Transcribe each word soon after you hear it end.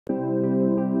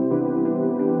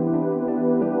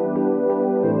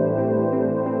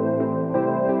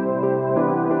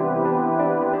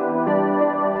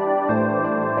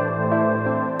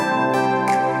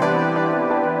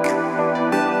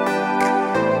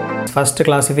First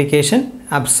classification,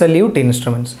 absolute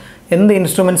instruments. എന്ത്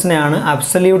ഇൻസ്ട്രുമെൻസിനെയാണ്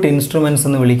absolute instruments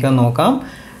എന്ന് വിളിക്കാൻ നോക്കാം.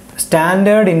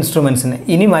 സ്റ്റാൻഡേർഡ് ഇൻസ്ട്രുമെൻസിന്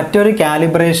ഇനി മറ്റൊരു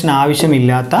കാലിബ്രേഷൻ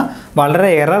ആവശ്യമില്ലാത്ത വളരെ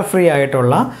എറർ ഫ്രീ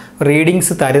ആയിട്ടുള്ള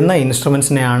റീഡിങ്സ് തരുന്ന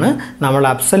ഇൻസ്ട്രുമെൻസിനെയാണ് നമ്മൾ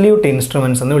അബ്സല്യൂട്ട്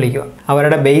ഇൻസ്ട്രുമെൻറ്റ്സ് എന്ന് വിളിക്കുക.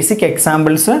 അവരുടെ basic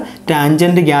examples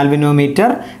tangent galvanometer,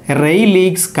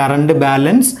 റെയ്ലീഗ്സ് current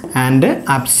balance and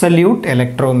absolute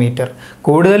electrometer.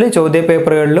 കൂടുതൽ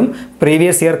ചോദ്യപേപ്പറുകളിലും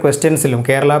പ്രീവിയസ് ഇയർ ക്വസ്റ്റ്യൻസിലും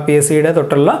കേരള PSCയുടെ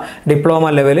തൊട്ടുള്ള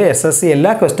ഡിപ്ലോമ ലെവൽ SSC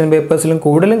എല്ലാ ക്വസ്റ്റ്യൻ പേപ്പേഴ്സിലും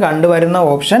കൂടുതലും കണ്ടുവരുന്ന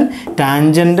ഓപ്ഷൻ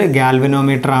ടാൻജൻറ്റ്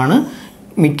ഗാൽവനോമീറ്റർ ആണ്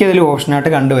മിക്കതിലും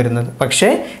ഓപ്ഷനായിട്ട് കണ്ടുവരുന്നത്. പക്ഷേ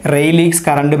റെയ്ലീഗ്സ്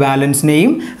കറണ്ട്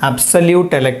ബാലൻസിനെയും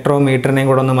അബ്സല്യൂട്ട് ഇലക്ട്രോമീറ്ററിനെയും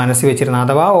കൂടെ ഒന്ന് മനസ്സിൽ വെച്ചിരുന്നത്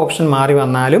അഥവാ ഓപ്ഷൻ മാറി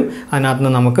വന്നാലും അതിനകത്ത്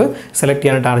നിന്ന് നമുക്ക് സെലക്ട്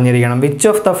ചെയ്യാനായിട്ട് അറിഞ്ഞിരിക്കണം. Which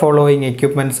of the following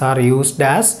equipments are used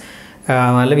as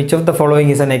അല്ല which of the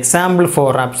following is an example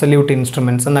for absolute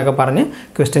instruments എന്നൊക്കെ പറഞ്ഞ്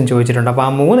ക്വസ്റ്റ്യൻ ചോദിച്ചിട്ടുണ്ട്. അപ്പോൾ ആ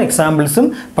 3 എക്സാമ്പിൾസും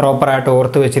പ്രോപ്പറായിട്ട്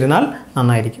ഓർത്ത് വെച്ചിരുന്നാൽ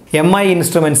നന്നായിരിക്കും. MI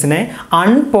ഇൻസ്ട്രുമെൻറ്റ്സിനെ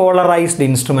അൺപോളറൈസ്ഡ്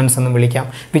ഇൻസ്ട്രുമെൻറ്റ്സ് എന്ന് വിളിക്കാം.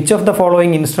 Which of the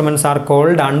following instruments are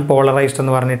called unpolarised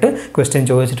എന്ന് പറഞ്ഞിട്ട് ക്വസ്റ്റ്യൻ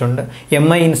ചോദിച്ചിട്ടുണ്ട്.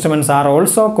 MI instruments are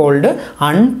also called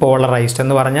unpolarised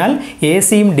എന്ന് പറഞ്ഞാൽ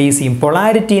AC-യും DC-യും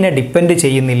പൊളാരിറ്റീനെ ഡിപ്പെൻഡ്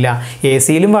ചെയ്യുന്നില്ല.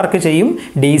 AC-യിലും വർക്ക് ചെയ്യും,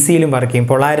 DC-യിലും വർക്ക് ചെയ്യും.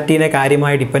 പൊളാരിറ്റീനെ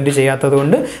കാര്യമായി ഡിപ്പെൻഡ്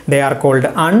ചെയ്യാത്തതുകൊണ്ട് they are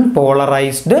called unpolarised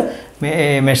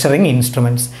measuring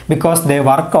instruments because they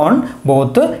work on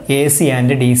both AC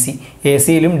and DC.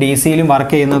 AC-യിലും DC-യിലും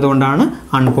work ചെയ്യുന്നതുകൊണ്ടാണ്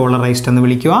unpolarised എന്ന്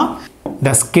വിളിക്കുക.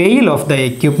 The scale of the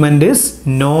equipment is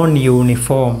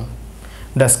non-uniform.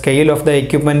 The scale of the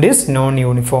equipment is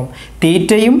non-uniform.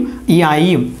 തീറ്റയും ഈ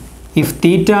ഐയും if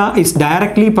theta is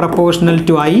directly proportional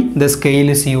to I, the scale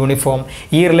is uniform.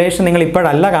 ഈ relation നിങ്ങൾ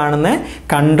ഇപ്പോഴല്ല കാണുന്ന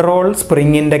control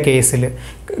സ്പ്രിങ്ങിൻ്റെ കേസിൽ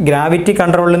ഗ്രാവിറ്റി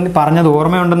കൺട്രോളിൽ പറഞ്ഞത്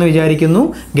ഓർമ്മയുണ്ടെന്ന് വിചാരിക്കുന്നു.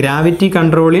 ഗ്രാവിറ്റി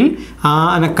കൺട്രോളിൽ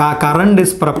current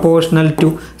is proportional to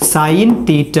sine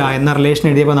theta എന്ന റിലേഷൻ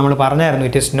എഴുതിയപ്പോൾ നമ്മൾ പറഞ്ഞായിരുന്നു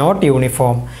it is not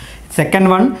uniform.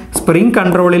 Second one spring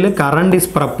കൺട്രോളിൽ കറണ്ട്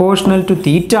ഇസ് പ്രപ്പോർഷണൽ ടു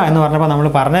തീറ്റ എന്ന് പറഞ്ഞപ്പോൾ നമ്മൾ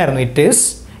പറഞ്ഞായിരുന്നു ഇറ്റ് ഈസ്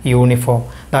യൂണിഫോം.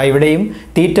 ഇവിടെയും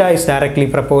theta is directly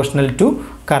proportional to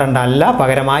current അല്ല,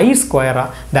 പകരം I സ്ക്വയറാ.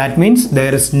 That means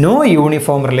there is no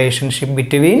uniform relationship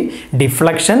between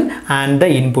deflection and the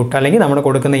input. അല്ലെങ്കിൽ നമ്മൾ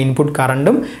കൊടുക്കുന്ന ഇൻപുട്ട്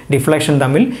കറണ്ടും ഡിഫ്ലക്ഷൻ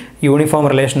തമ്മിൽ യൂണിഫോം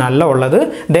റിലേഷൻ അല്ല ഉള്ളത്.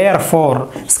 Therefore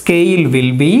scale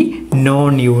will be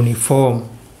non uniform.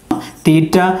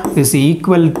 Theta is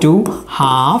equal to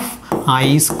half I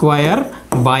square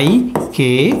by K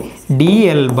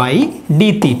DL by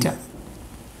D theta.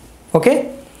 Okay,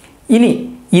 ഇനി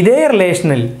ഇതേ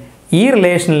റിലേഷനിൽ ഈ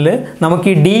റിലേഷനിൽ നമുക്ക്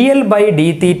ഈ DL ബൈ D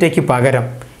തീറ്റയ്ക്ക് പകരം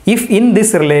if in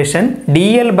this relation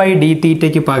DL by D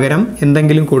തീറ്റയ്ക്ക് പകരം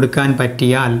എന്തെങ്കിലും കൊടുക്കാൻ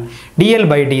പറ്റിയാൽ DL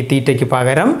ബൈ D തീറ്റയ്ക്ക്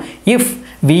പകരം if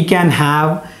we can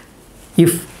have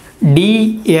if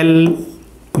DL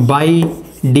by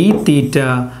D theta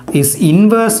is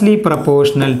inversely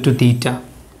proportional to തീറ്റ,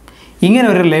 ഇങ്ങനെ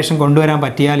ഒരു റിലേഷൻ കൊണ്ടുവരാൻ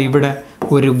പറ്റിയാൽ ഇവിടെ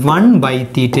ഒരു 1 ബൈ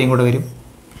തീറ്റയും കൂടെ വരും.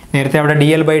 നേരത്തെ അവിടെ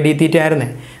DL ബൈ D തീറ്റ ആയിരുന്നേ,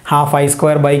 half I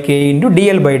square by K into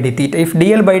DL by D theta. If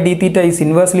DL by D theta is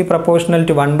inversely proportional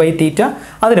to 1 by theta,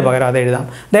 അതിന് പകരം അത് എഴുതാം.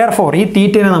 Therefore ഈ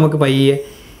തീറ്റനെ നമുക്ക് പയ്യെ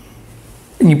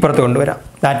ഇപ്പുറത്ത് കൊണ്ടുവരാം.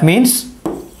 ദാറ്റ് മീൻസ്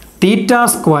തീറ്റ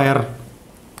സ്ക്വയർ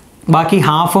ബാക്കി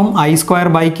ഹാഫും I സ്ക്വയർ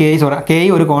ബൈ K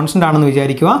ഒരു കോൺസ്റ്റൻ്റ് ആണെന്ന്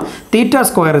വിചാരിക്കുക. Theta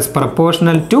square is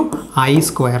proportional to I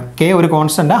square. K ഒരു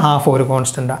കോൺസ്റ്റൻ്റ്, ഹാഫ് ഒരു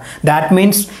constant. That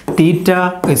means theta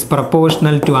is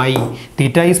proportional to I.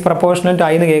 Theta is proportional to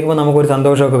I എന്ന് കേൾക്കുമ്പോൾ നമുക്കൊരു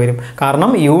സന്തോഷമൊക്കെ വരും,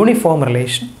 കാരണം uniform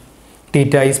relation.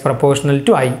 Theta is proportional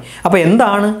to I. അപ്പോൾ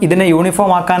എന്താണ് ഇതിനെ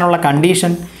യൂണിഫോം ആക്കാനുള്ള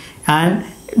condition? And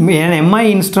an MI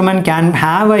instrument can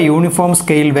have a uniform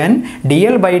scale when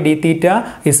DL by D theta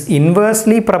is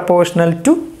inversely proportional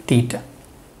to theta.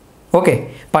 Okay,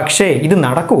 പക്ഷേ ഇത്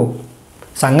നടക്കുമോ?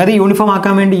 സംഗതി യൂണിഫോം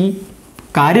ആക്കാൻ വേണ്ടി ഈ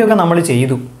കാര്യമൊക്കെ നമ്മൾ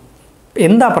ചെയ്തു.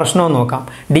 എന്താ പ്രശ്നമെന്ന് നോക്കാം.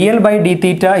 DL by D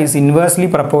theta is inversely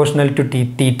proportional to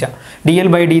theta. DL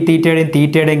by D തീറ്റയുടെയും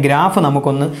തീറ്റയുടെയും graph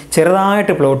നമുക്കൊന്ന്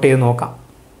ചെറുതായിട്ട് പ്ലോട്ട് ചെയ്ത് നോക്കാം.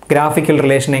 ഗ്രാഫിക്കൽ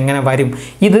റിലേഷൻ എങ്ങനെ വരും?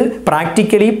 ഇത്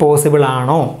പ്രാക്ടിക്കലി പോസിബിൾ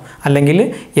ആണോ, അല്ലെങ്കിൽ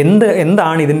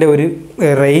എന്താണ് ഇതിൻ്റെ ഒരു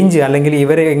റേഞ്ച്, അല്ലെങ്കിൽ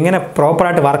ഇവർ എങ്ങനെ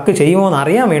പ്രോപ്പറായിട്ട് വർക്ക് ചെയ്യുമോ എന്ന്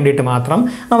അറിയാൻ വേണ്ടിയിട്ട് മാത്രം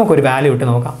നമുക്കൊരു വാല്യൂ ഇട്ട്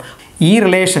നോക്കാം. ഈ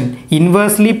റിലേഷൻ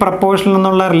ഇൻവേഴ്സ്ലി പ്രപ്പോർഷണൽ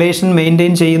എന്നുള്ള റിലേഷൻ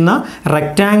മെയിൻറ്റെയിൻ ചെയ്യുന്ന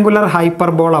റെക്റ്റാങ്കുലർ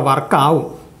ഹൈപ്പർബോള വർക്ക് ആവും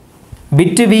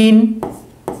ബിറ്റ്വീൻ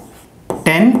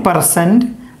 10%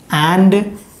 ആൻഡ്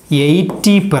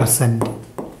 80%.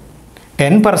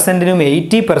 10%നും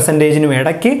 80%നും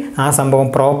ഇടയ്ക്ക് ആ സംഭവം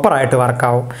പ്രോപ്പറായിട്ട്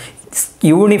വർക്കാവും.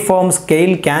 Uniform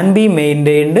scale can be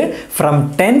maintained from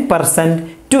 10%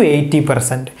 to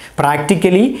 80%.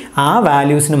 Practically ആ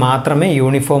വാല്യൂസിന് മാത്രമേ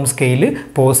യൂണിഫോം സ്കെയിൽ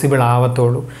പോസിബിൾ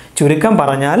ആവത്തുള്ളൂ. ചുരുക്കം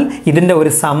പറഞ്ഞാൽ ഇതിൻ്റെ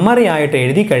ഒരു സമ്മറി ആയിട്ട്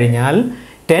എഴുതി കഴിഞ്ഞാൽ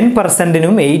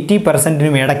 10%നും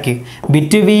 80%നും ഇടയ്ക്ക്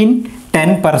between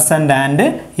 10% and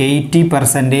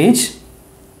 80%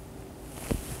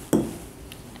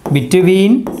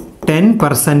 between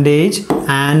 10%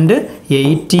 and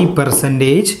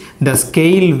 80%, the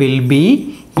scale will be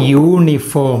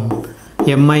uniform.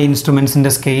 MI ഇൻസ്ട്രുമെൻസിൻ്റെ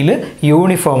scale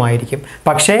uniform ആയിരിക്കും.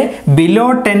 പക്ഷേ below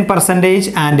 10%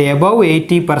 and above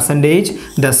 80%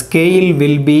 the scale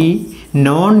will be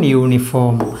non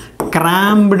uniform.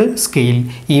 ക്രാംപ്ഡ് scale,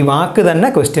 ഈ വാക്ക് തന്നെ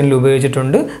ക്വസ്റ്റ്യനിൽ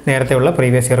ഉപയോഗിച്ചിട്ടുണ്ട് നേരത്തെയുള്ള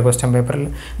പ്രീവിയസ് ഇയർ ക്വസ്റ്റ്യൻ പേപ്പറിൽ.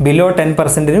 Below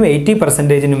 10%-നും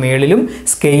 80%-നും മേളിലും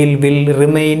scale will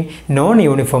remain non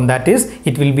uniform, that is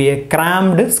it will be A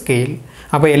ക്രാംപ്ഡ് scale.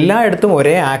 അപ്പോൾ എല്ലായിടത്തും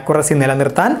ഒരേ ആക്യുറസി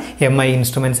നിലനിർത്താൻ MI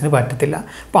ഇൻസ്ട്രുമെൻസിന് പറ്റത്തില്ല.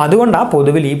 അപ്പോൾ അതുകൊണ്ടാണ്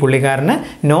പൊതുവിൽ ഈ പുള്ളിക്കാരന്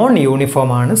നോൺ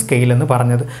യൂണിഫോം ആണ് സ്കെയിൽ എന്ന്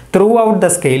പറഞ്ഞത്. Through out the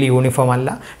scale uniform അല്ല.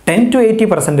 10 to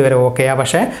 80% വരെ ഓക്കെയാണ്,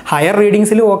 പക്ഷേ ഹയർ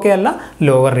റീഡിങ്സിലും ഓക്കെ അല്ല,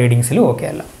 ലോവർ റീഡിങ്സിലും ഓക്കെ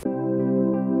അല്ല.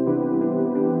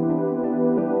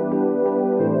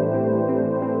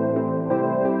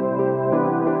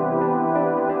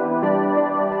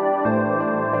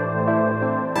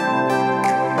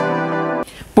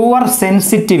 Poor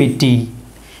sensitivity.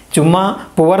 ചുമ്മാ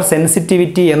പുവർ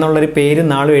സെൻസിറ്റിവിറ്റി എന്നുള്ളൊരു പേര്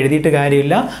നാളും എഴുതിയിട്ട്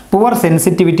കാര്യമില്ല. പുവർ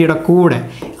സെൻസിറ്റിവിറ്റിയുടെ കൂടെ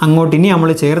അങ്ങോട്ട് ഇനി നമ്മൾ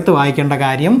ചേർത്ത് വായിക്കേണ്ട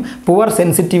കാര്യം, പുവർ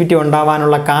സെൻസിറ്റിവിറ്റി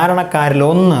ഉണ്ടാവാനുള്ള കാരണക്കാരിൽ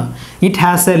ഒന്ന്, it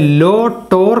has A law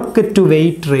torque to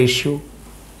wait ratio.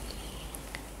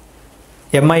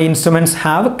 MI instruments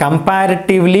have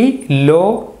comparatively low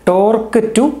torque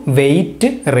to weight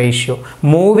ratio.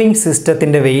 Moving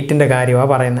സിസ്റ്റത്തിൻ്റെ വെയ്റ്റിൻ്റെ കാര്യമാണ്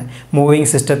പറയുന്നത്. മൂവിങ്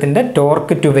സിസ്റ്റത്തിൻ്റെ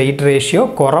ടോർക്ക് ടു വെയിറ്റ് റേഷ്യോ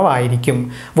കുറവായിരിക്കും.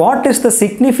 What is the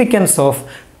significance of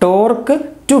torque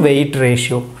to wait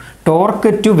ratio? Torque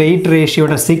to wait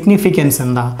റേഷ്യോയുടെ significance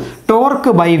എന്താ?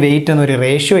 Torque by weight എന്നൊരു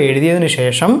ratio എഴുതിയതിന്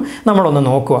ശേഷം നമ്മളൊന്ന്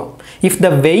നോക്കുക. If the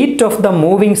weight of the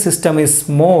moving system is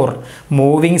more,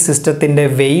 moving സിസ്റ്റത്തിൻ്റെ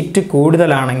wait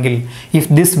കൂടുതലാണെങ്കിൽ, if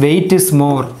this wait is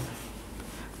more,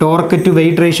 torque to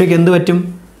wait റേഷ്യോയ്ക്ക് എന്ത് പറ്റും?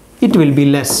 It will be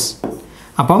less.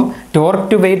 അപ്പം ടോർക്ക്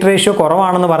ടു വെയിറ്റ് റേഷ്യോ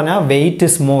കുറവാണെന്ന് പറഞ്ഞാൽ വെയിറ്റ്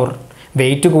ഇസ് മോർ.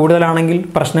 വെയിറ്റ് കൂടുതലാണെങ്കിൽ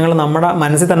പ്രശ്നങ്ങൾ നമ്മുടെ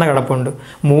മനസ്സിൽ തന്നെ കിടപ്പുണ്ട്.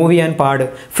 മൂവ് ചെയ്യാൻ പാട്.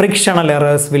 Frictional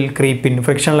errors will creep in.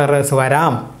 Frictional errors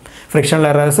വരാം. ഫ്രിക്ഷണൽ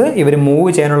എറേഴ്സ്, ഇവർ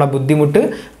മൂവ് ചെയ്യാനുള്ള ബുദ്ധിമുട്ട്,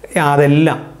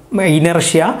 അതെല്ലാം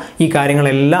ഇനർഷ്യ, ഈ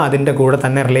കാര്യങ്ങളെല്ലാം അതിൻ്റെ കൂടെ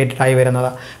തന്നെ റിലേറ്റഡ് ആയി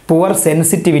വരുന്നതാണ്. പുവർ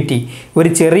സെൻസിറ്റിവിറ്റി, ഒരു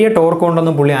ചെറിയ ടോർക്ക്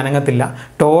കൊണ്ടൊന്നും പുള്ളി അനങ്ങത്തില്ല.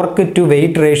 ടോർക്ക് ടു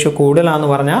വെയിറ്റ് റേഷ്യോ കൂടുതലാണെന്ന്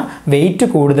പറഞ്ഞാൽ വെയിറ്റ്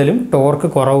കൂടുതലും ടോർക്ക്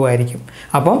കുറവുമായിരിക്കും.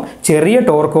 അപ്പം ചെറിയ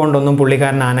ടോർക്ക് കൊണ്ടൊന്നും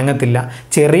പുള്ളിക്കാരൻ അനങ്ങത്തില്ല.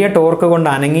 ചെറിയ ടോർക്ക് കൊണ്ട്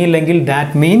അനങ്ങിയില്ലെങ്കിൽ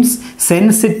that means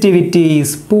sensitivity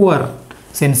is poor.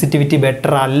 Sensitivity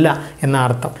better അല്ല എന്ന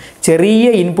അർത്ഥം. ചെറിയ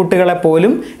ഇൻപുട്ടുകളെ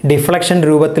പോലും ഡിഫ്ലക്ഷൻ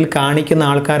രൂപത്തിൽ കാണിക്കുന്ന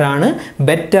ആൾക്കാരാണ്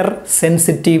better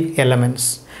sensitive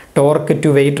elements. Torque to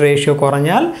wait ratio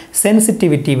കുറഞ്ഞാൽ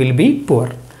sensitivity will be poor.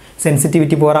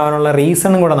 Sensitivity poor ആവാനുള്ള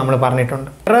റീസണും കൂടെ നമ്മൾ പറഞ്ഞിട്ടുണ്ട്.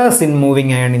 Errors in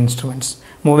moving iron instruments.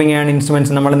 Moving iron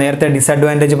instruments നമ്മൾ നേരത്തെ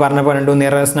ഡിസഡ്വാൻറ്റേജ് പറഞ്ഞപ്പോൾ 2-3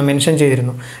 എറേഴ്സിനെ മെൻഷൻ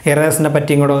ചെയ്തിരുന്നു. എറേഴ്സിനെ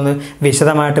പറ്റിയും കൂടെ ഒന്ന്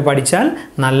വിശദമായിട്ട് പഠിച്ചാൽ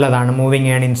നല്ലതാണ്. മൂവിങ്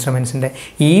അയൺ ഇൻസ്ട്രുമെൻറ്റ്സിൻ്റെ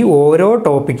ഈ ഓരോ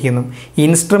ടോപ്പിക്കിൽ നിന്നും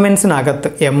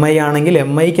ഇൻസ്ട്രുമെൻറ്റ്സിനകത്ത്, MI ആണെങ്കിൽ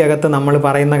MIക്കകത്ത് നമ്മൾ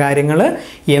പറയുന്ന കാര്യങ്ങൾ,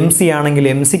 MC ആണെങ്കിൽ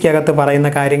MCക്കകത്ത്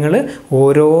പറയുന്ന കാര്യങ്ങൾ,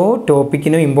 ഓരോ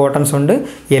ടോപ്പിക്കിനും ഇമ്പോർട്ടൻസ് ഉണ്ട്.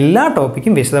 എല്ലാ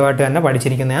ടോപ്പിക്കും വിശദമായിട്ട് തന്നെ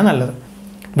പഠിച്ചിരിക്കുന്നതാണ് നല്ലത്.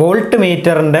 വോൾട്ട്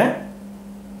മീറ്ററിൻ്റെ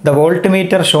the volt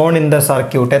meter shown in the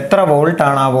circuit. എത്ര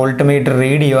വോൾട്ടാണ് ആ വോൾട്ട് മീറ്റർ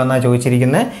റീഡ് ചെയ്യുമെന്നാണ്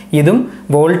ചോദിച്ചിരിക്കുന്നത്. ഇതും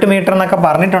വോൾട്ട് മീറ്റർ എന്നൊക്കെ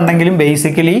പറഞ്ഞിട്ടുണ്ടെങ്കിലും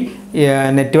ബേസിക്കലി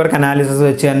നെറ്റ്വർക്ക് അനാലിസിസ്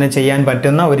വെച്ച് തന്നെ ചെയ്യാൻ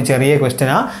പറ്റുന്ന ഒരു ചെറിയ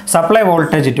ക്വസ്റ്റ്യനാണ്. സപ്ലൈ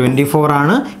വോൾട്ടേജ് 24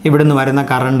 ആണ്. ഇവിടുന്ന് വരുന്ന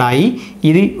കറണ്ടായി.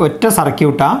 ഇത് ഒറ്റ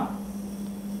സർക്യൂട്ടാണ്.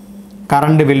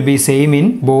 Current will be same in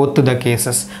both the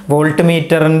cases. Volt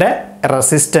മീറ്ററിൻ്റെ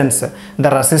resistance,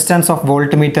 the resistance of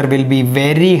volt meter will be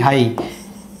very high.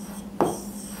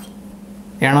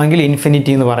 വേണമെങ്കിൽ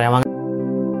ഇൻഫിനിറ്റി എന്ന് പറയാം. നമുക്ക്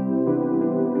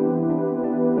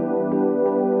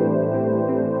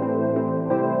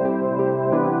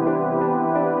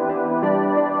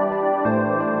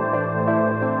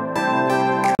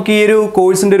ഈ ഒരു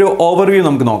കോഴ്സിൻ്റെ ഒരു ഓവർവ്യൂ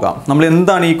നമുക്ക് നോക്കാം. നമ്മൾ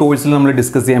എന്താണ് ഈ കോഴ്സിൽ നമ്മൾ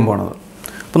ഡിസ്കസ് ചെയ്യാൻ പോകുന്നത്.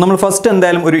 അപ്പോൾ നമ്മൾ ഫസ്റ്റ്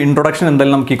എന്തായാലും ഒരു ഇൻട്രൊഡക്ഷൻ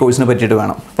എന്തായാലും നമുക്ക് ഈ കോഴ്സിനെ പറ്റിയിട്ട്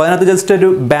വേണം. അപ്പോൾ അതിനകത്ത് ജസ്റ്റ് ഒരു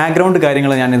ബാക്ക്ഗ്രൗണ്ട്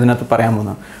കാര്യങ്ങൾ ഞാൻ ഇതിനകത്ത് പറയാൻ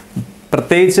പോകുന്നത്.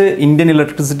 പ്രത്യേകിച്ച് ഇന്ത്യൻ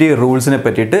ഇലക്ട്രിസിറ്റി റൂൾസിനെ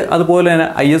പറ്റിയിട്ട്, അതുപോലെ തന്നെ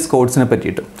IS കോഡ്സിനെ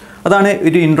പറ്റിയിട്ട്. അതാണ്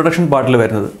ഒരു ഇൻട്രൊഡക്ഷൻ പാർട്ടിൽ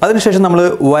വരുന്നത്. അതിനുശേഷം നമ്മൾ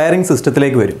വയറിംഗ്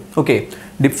സിസ്റ്റത്തിലേക്ക് വരും. Okay,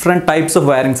 different types of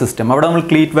wiring system. അവിടെ നമ്മൾ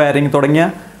ക്ലീറ്റ് വയറിംഗ് തുടങ്ങിയ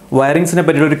വയറിങ്സിനെ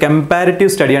പറ്റിയിട്ട് ഒരു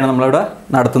കമ്പാരിറ്റീവ് സ്റ്റഡിയാണ് നമ്മളവിടെ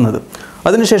നടത്തുന്നത്.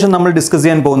 അതിനുശേഷം നമ്മൾ ഡിസ്കസ്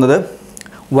ചെയ്യാൻ പോകുന്നത്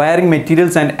വയറിംഗ്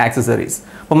മെറ്റീരിയൽസ് ആൻഡ് ആക്സസറീസ്.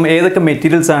 അപ്പം ഏതൊക്കെ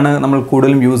മെറ്റീരിയൽസ് ആണ് നമ്മൾ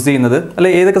കൂടുതലും യൂസ് ചെയ്യുന്നത്, അല്ലെ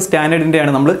ഏതൊക്കെ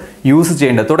സ്റ്റാൻഡേർഡിൻ്റെയാണ് നമ്മൾ യൂസ്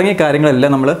ചെയ്യേണ്ടത് തുടങ്ങിയ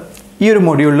കാര്യങ്ങളെല്ലാം നമ്മൾ ഈ ഒരു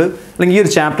മൊഡ്യൂളിൽ അല്ലെങ്കിൽ ഈ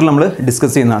ഒരു ചാപ്റ്ററിൽ നമ്മൾ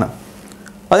ഡിസ്കസ് ചെയ്യുന്നതാണ്.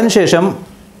 അതിനുശേഷം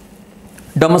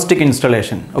ഡൊമസ്റ്റിക്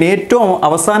ഇൻസ്റ്റലേഷൻ. ഏറ്റവും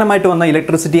അവസാനമായിട്ട് വന്ന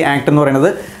ഇലക്ട്രിസിറ്റി ആക്ട് എന്ന് പറയുന്നത്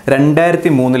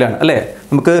 2003 അല്ലേ?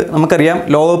 നമുക്കറിയാം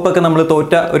ലോകകപ്പൊക്കെ നമ്മൾ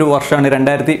തോറ്റ ഒരു വർഷമാണ്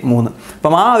 2003.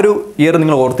 അപ്പം ആ ഒരു ഇയർ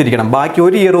നിങ്ങൾ ഓർത്തിരിക്കണം. ബാക്കി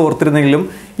ഒരു ഇയർ ഓർത്തിരുന്നെങ്കിലും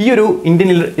ഈ ഒരു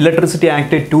ഇന്ത്യൻ ഇലക്ട്രിസിറ്റി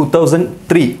ആക്ട്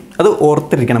 2003 അത്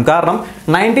ഓർത്തിരിക്കണം. കാരണം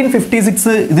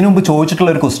 1956 ഇതിനു മുമ്പ്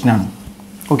ചോദിച്ചിട്ടുള്ള ഒരു ക്വസ്റ്റ്യൻ ആണ്.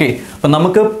 ഓക്കെ, അപ്പം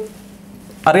നമുക്ക്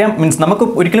അറിയാം, മീൻസ് നമുക്ക്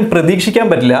ഒരിക്കലും പ്രതീക്ഷിക്കാൻ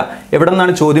പറ്റില്ല എവിടെ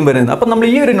നിന്നാണ് ചോദ്യം വരുന്നത്. അപ്പം നമ്മൾ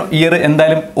ഈ ഒരു ഇയർ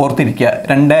എന്തായാലും ഓർത്തിരിക്കുക,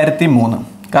 2003.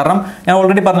 കാരണം ഞാൻ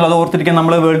ഓൾറെഡി പറഞ്ഞല്ലോ, അത് ഓർത്തിരിക്കുക.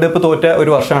 നമ്മൾ വേൾഡ് കപ്പ് തോറ്റ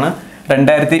ഒരു വർഷമാണ്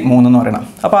 2003 എന്ന് പറയുന്നത്.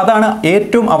 അപ്പോൾ അതാണ്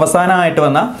ഏറ്റവും അവസാനമായിട്ട്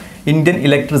വന്ന ഇന്ത്യൻ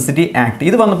ഇലക്ട്രിസിറ്റി ആക്ട്.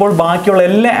 ഇത് വന്നപ്പോൾ ബാക്കിയുള്ള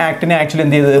എല്ലാ ആക്ടിനെ ആക്ച്വലി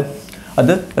എന്ത് ചെയ്തത്,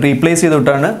 അത് റീപ്ലേസ്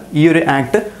ചെയ്തിട്ടാണ് ഈ ഒരു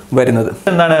ആക്ട് വരുന്നത്.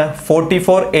 എന്താണ്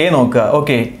 44A നോക്കുക.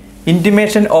 Okay,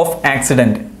 intimation of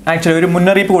accident. Actually ഒരു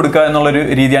മുന്നറിയിപ്പ് കൊടുക്കുക എന്നുള്ളൊരു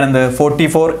രീതിയാണ് എന്ത്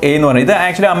 44A എന്ന് പറയുന്നത്. ഇത്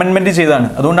ആക്ച്വലി അമെൻമെൻറ്റ് ചെയ്തതാണ്,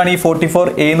 അതുകൊണ്ടാണ് ഈ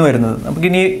 44A എന്ന് വരുന്നത്. നമുക്ക്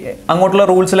ഇനി അങ്ങോട്ടുള്ള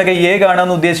റൂൾസിലൊക്കെ A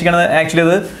കാണാമെന്ന് ഉദ്ദേശിക്കുന്നത് ആക്ച്വലി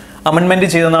അത് അമെൻമെൻറ്റ്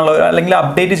ചെയ്തെന്നുള്ള അല്ലെങ്കിൽ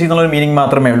അപ്ഡേറ്റ് ചെയ്യുന്നുള്ള ഒരു മീനിങ്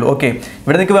മാത്രമേ ഉള്ളൂ. ഓക്കെ,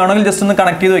 ഇവിടെ നിങ്ങൾക്ക് വേണമെങ്കിൽ ജസ്റ്റ് ഒന്ന്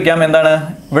കണക്ട് ചെയ്ത് വെക്കാം. എന്താണ്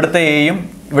ഇവിടുത്തെ എയും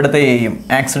ഇവിടുത്തെ എയും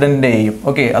ആക്സിഡൻറ്റിൻ്റെ എയും.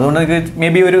 ഓക്കെ, അതുകൊണ്ട് നിങ്ങൾക്ക് മേ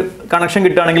ബി ഒരു കണക്ഷൻ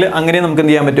കിട്ടുകയാണെങ്കിൽ അങ്ങനെ നമുക്ക്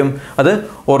എന്ത് ചെയ്യാൻ പറ്റും, അത്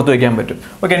ഓർത്ത് വയ്ക്കാൻ പറ്റും.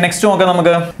 ഓക്കെ, നെക്സ്റ്റ് നോക്കാം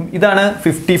നമുക്ക്. ഇതാണ്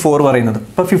 54 പറയുന്നത്.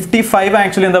 ഇപ്പോൾ 55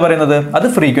 ആക്ച്വലി എന്താ പറയുന്നത്, അത്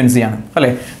ഫ്രീക്വൻസിയാണ്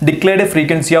അല്ലേ? Declared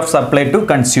frequency of supply to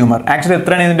consumer. Actually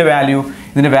എത്രയാണ് ഇതിൻ്റെ വാല്യൂ?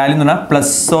 ഇതിൻ്റെ വാല്യൂ എന്ന് പറഞ്ഞാൽ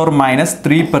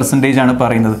 ±3% ആണ്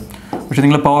പറയുന്നത്. പക്ഷേ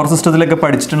നിങ്ങൾ പവർ സിസ്റ്റത്തിലൊക്കെ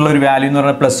പഠിച്ചിട്ടുള്ള ഒരു വാല്യൂ എന്ന്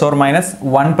പറഞ്ഞാൽ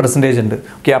 ±1% ഉണ്ട്.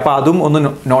 ഓക്കെ, അപ്പോൾ അതും ഒന്ന്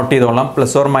നോട്ട് ചെയ്തോളാം,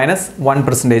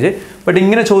 ±1%. ബട്ട്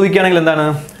ഇങ്ങനെ ചോദിക്കുകയാണെങ്കിൽ എന്താണ്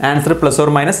ആൻസർ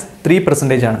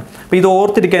 ±3% ആണ്. അപ്പോൾ ഇത്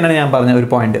ഓർത്തിരിക്കാനാണ് ഞാൻ പറഞ്ഞ ഒരു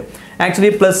പോയിന്റ്.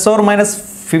 ആക്ച്വലി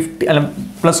 ±50 അല്ല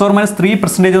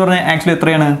 ±3% എന്ന് പറഞ്ഞാൽ ആക്ച്വലി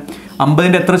എത്രയാണ്,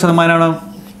 50ൻ്റെ എത്ര ശതമാനമാണ്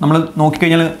നമ്മൾ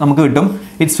നോക്കിക്കഴിഞ്ഞാൽ നമുക്ക് കിട്ടും,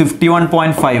 ഇറ്റ്സ്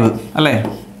 51.5 അല്ലേ?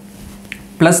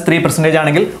 +3%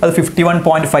 ആണെങ്കിൽ അത്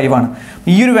 51.5 ആണ്.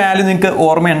 ഈ ഒരു വാല്യൂ നിങ്ങൾക്ക്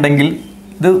ഓർമ്മയുണ്ടെങ്കിൽ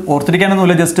ഇത്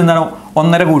ഓർത്തിരിക്കാനൊന്നുമില്ല, ജസ്റ്റ് എന്താണ്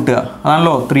 1.5 കൂട്ടുക,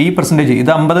 അതാണല്ലോ 3%.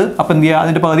 ഇത് 50, അപ്പോൾ എന്ത് ചെയ്യുക,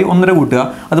 അതിൻ്റെ പകുതി 1.5 കൂട്ടുക.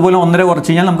 അതുപോലെ 1.5 കുറച്ച്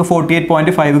കഴിഞ്ഞാൽ നമുക്ക്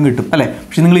 48.5 കിട്ടും അല്ലേ?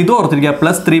 പക്ഷേ നിങ്ങൾ ഇത് ഓർത്തിരിക്കുക,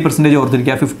 +3%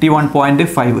 ഓർത്തിരിക്കുക,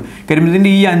 51.5. കാര്യം ഇതിൻ്റെ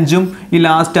ഈ 5ഉം ഈ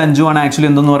ലാസ്റ്റ് 5ഉം ആണ് ആക്ച്വലി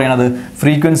എന്തെന്ന് പറയുന്നത്,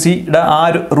 ഫ്രീക്വൻസിയുടെ ആ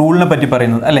ഒരു റൂളിനെ പറ്റി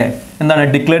പറയുന്നത് അല്ലേ? എന്താണ്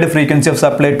declared frequency of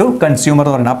supply to consumer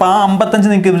എന്ന് പറയുന്നത്. അപ്പോൾ ആ 55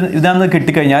 നിങ്ങൾക്ക് ഇതാണെന്ന്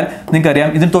കിട്ടിക്കഴിഞ്ഞാൽ നിങ്ങൾക്കറിയാം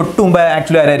ഇതിന് തൊട്ട് മുമ്പ്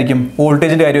ആക്ച്വലി ആരായിരിക്കും,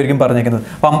 വോൾട്ടേജിൻ്റെ കാര്യമായിരിക്കും പറഞ്ഞേക്കുന്നത്.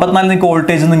 അപ്പോൾ 54 നിങ്ങൾക്ക്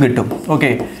വോൾട്ടേജിൽ നിന്നും കിട്ടും.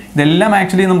 ഓക്കെ, ഇതെല്ലാം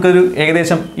ആക്ച്വലി നമുക്കൊരു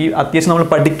ഏകദേശം ഈ അത്യാവശ്യം നമ്മൾ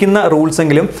പഠിക്കുന്ന റൂൾസ്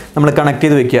എങ്കിലും നമ്മൾ കണക്ട്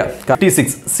ചെയ്ത് വെക്കുക.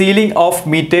 56 ceiling of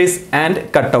metres and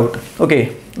cut out. Okay,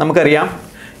 നമുക്കറിയാം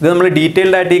ഇത് നമ്മൾ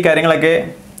ഡീറ്റെയിൽഡ് ആയിട്ട് ഈ കാര്യങ്ങളൊക്കെ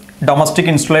ഡൊമസ്റ്റിക്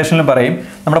ഇൻസ്റ്റലേഷനിൽ പറയും.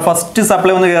 നമ്മുടെ ഫസ്റ്റ്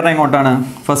സപ്ലൈ വന്ന് കയറുന്നത് എങ്ങോട്ടാണ്,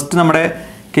 ഫസ്റ്റ് നമ്മുടെ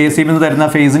KSEB നിന്ന് തരുന്ന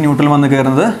ഫേസ് ന്യൂട്രൽ വന്ന്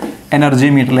കയറുന്നത് എനർജി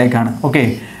മീറ്ററിലേക്കാണ്. ഓക്കെ,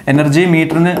 എനർജി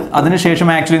മീറ്ററിന് അതിനുശേഷം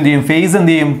ആക്ച്വലി എന്ത് ചെയ്യും, ഫേസ്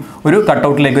എന്ത് ചെയ്യും, ഒരു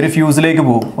കട്ടൗട്ടിലേക്ക് ഒരു ഫ്യൂസിലേക്ക്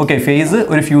പോകും. ഓക്കെ, ഫേസ്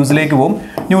ഒരു ഫ്യൂസിലേക്ക് പോകും,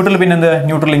 ന്യൂട്രൽ പിന്നെ എന്ത്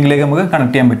ന്യൂട്രൽ ലിങ്കിലേക്ക് നമുക്ക്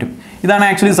കണക്ട് ചെയ്യാൻ പറ്റും. ഇതാണ്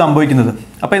ആക്ച്വലി സംഭവിക്കുന്നത്.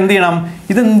 അപ്പോൾ എന്ത് ചെയ്യണം,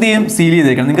 ഇത് എന്ത് ചെയ്യും, സീൽ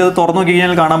ചെയ്തേക്കണം. നിങ്ങൾക്ക് അത് തുറന്നു നോക്കി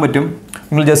കഴിഞ്ഞാൽ കാണാൻ പറ്റും.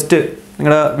 നിങ്ങൾ ജസ്റ്റ്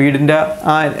നിങ്ങളുടെ വീടിൻ്റെ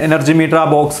ആ എനർജി മീറ്റർ ആ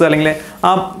ബോക്സ് അല്ലെങ്കിൽ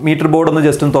ആ മീറ്റർ ബോർഡ് ഒന്ന്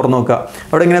ജസ്റ്റ് ഒന്ന് തുറന്നു നോക്കുക.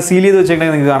 അവിടെ ഇങ്ങനെ സീൽ ചെയ്ത്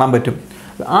വെച്ചേക്കണമെങ്കിൽ നിങ്ങൾക്ക് കാണാൻ പറ്റും.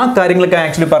 ആ കാര്യങ്ങളൊക്കെ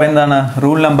ആക്ച്വലി പറയുന്നതാണ്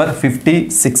റൂൾ നമ്പർ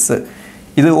 56.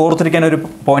 ഇത് ഓർത്തിരിക്കാൻ ഒരു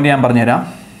പോയിന്റ് ഞാൻ പറഞ്ഞുതരാം.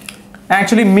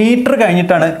 ആക്ച്വലി മീറ്റർ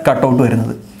കഴിഞ്ഞിട്ടാണ് കട്ടൗട്ട്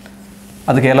വരുന്നത്.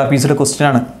 അത് കേരള PSCയുടെ ക്വസ്റ്റ്യൻ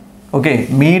ആണ്. ഓക്കെ,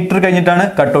 മീറ്റർ കഴിഞ്ഞിട്ടാണ്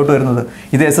കട്ടൗട്ട് വരുന്നത്.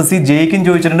 ഇത് SSC ജെയ്ക്കും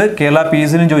ചോദിച്ചിട്ടുണ്ട്, കേരള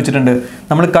PSCയിലും ചോദിച്ചിട്ടുണ്ട്.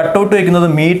 നമ്മൾ കട്ടൗട്ട് വയ്ക്കുന്നത്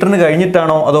മീറ്ററിന്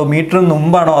കഴിഞ്ഞിട്ടാണോ അതോ മീറ്ററിന്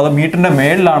മുമ്പാണോ അതോ മീറ്ററിൻ്റെ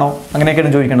മേളിലാണോ,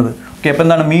 അങ്ങനെയൊക്കെയാണ് ചോദിക്കുന്നത്. ഓക്കെ, അപ്പോൾ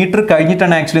എന്താണ് മീറ്റർ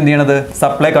കഴിഞ്ഞിട്ടാണ് ആക്ച്വലി എന്ത് ചെയ്യണത്,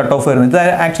 സപ്ലൈ കട്ട് ഓഫ് വരുന്നത്. ഇത്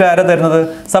ആക്ച്വലി ആരാ തരുന്നത്,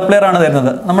 സപ്ലയർ ആണ്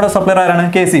തരുന്നത്. നമ്മുടെ സപ്ലയർ ആരാണ്,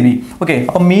 KSEB. ഓക്കെ,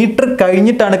 അപ്പോൾ മീറ്റർ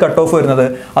കഴിഞ്ഞിട്ടാണ് കട്ട് ഓഫ് വരുന്നത്.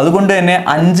 അതുകൊണ്ട് തന്നെ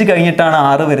 5 കഴിഞ്ഞിട്ടാണ്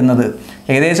 6 വരുന്നത്.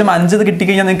 ഏകദേശം 5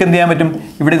 കിട്ടിക്കഴിഞ്ഞാൽ നിങ്ങൾക്ക് എന്ത് ചെയ്യാൻ പറ്റും,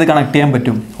 ഇവിടെ ഇത് കണക്ട് ചെയ്യാൻ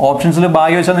പറ്റും. ഓപ്ഷൻസിൽ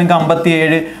ഭാഗ്യം വെച്ചാൽ നിങ്ങൾക്ക്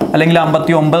 57 അല്ലെങ്കിൽ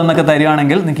 59 എന്നൊക്കെ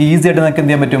തരികയാണെങ്കിൽ നിങ്ങൾക്ക് ഈസി ആയിട്ട് നിങ്ങൾക്ക്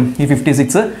എന്ത് ചെയ്യാൻ പറ്റും, ഈ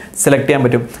 56 സെലക്ട് ചെയ്യാൻ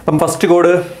പറ്റും. അപ്പം ഫസ്റ്റ്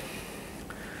കോഡ്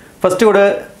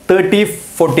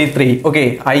 3043. Okay,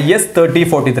 IS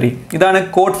 3043. ഇതാണ്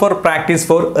code four practice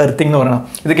for earthing എന്ന് പറയുന്നത്.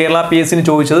 ഇത് കേരള PSCന്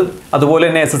ചോദിച്ചത്, അതുപോലെ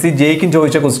തന്നെ SSC ജെയ്ക്കും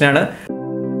ചോദിച്ച ക്വസ്റ്റ്യൻ ആണ്.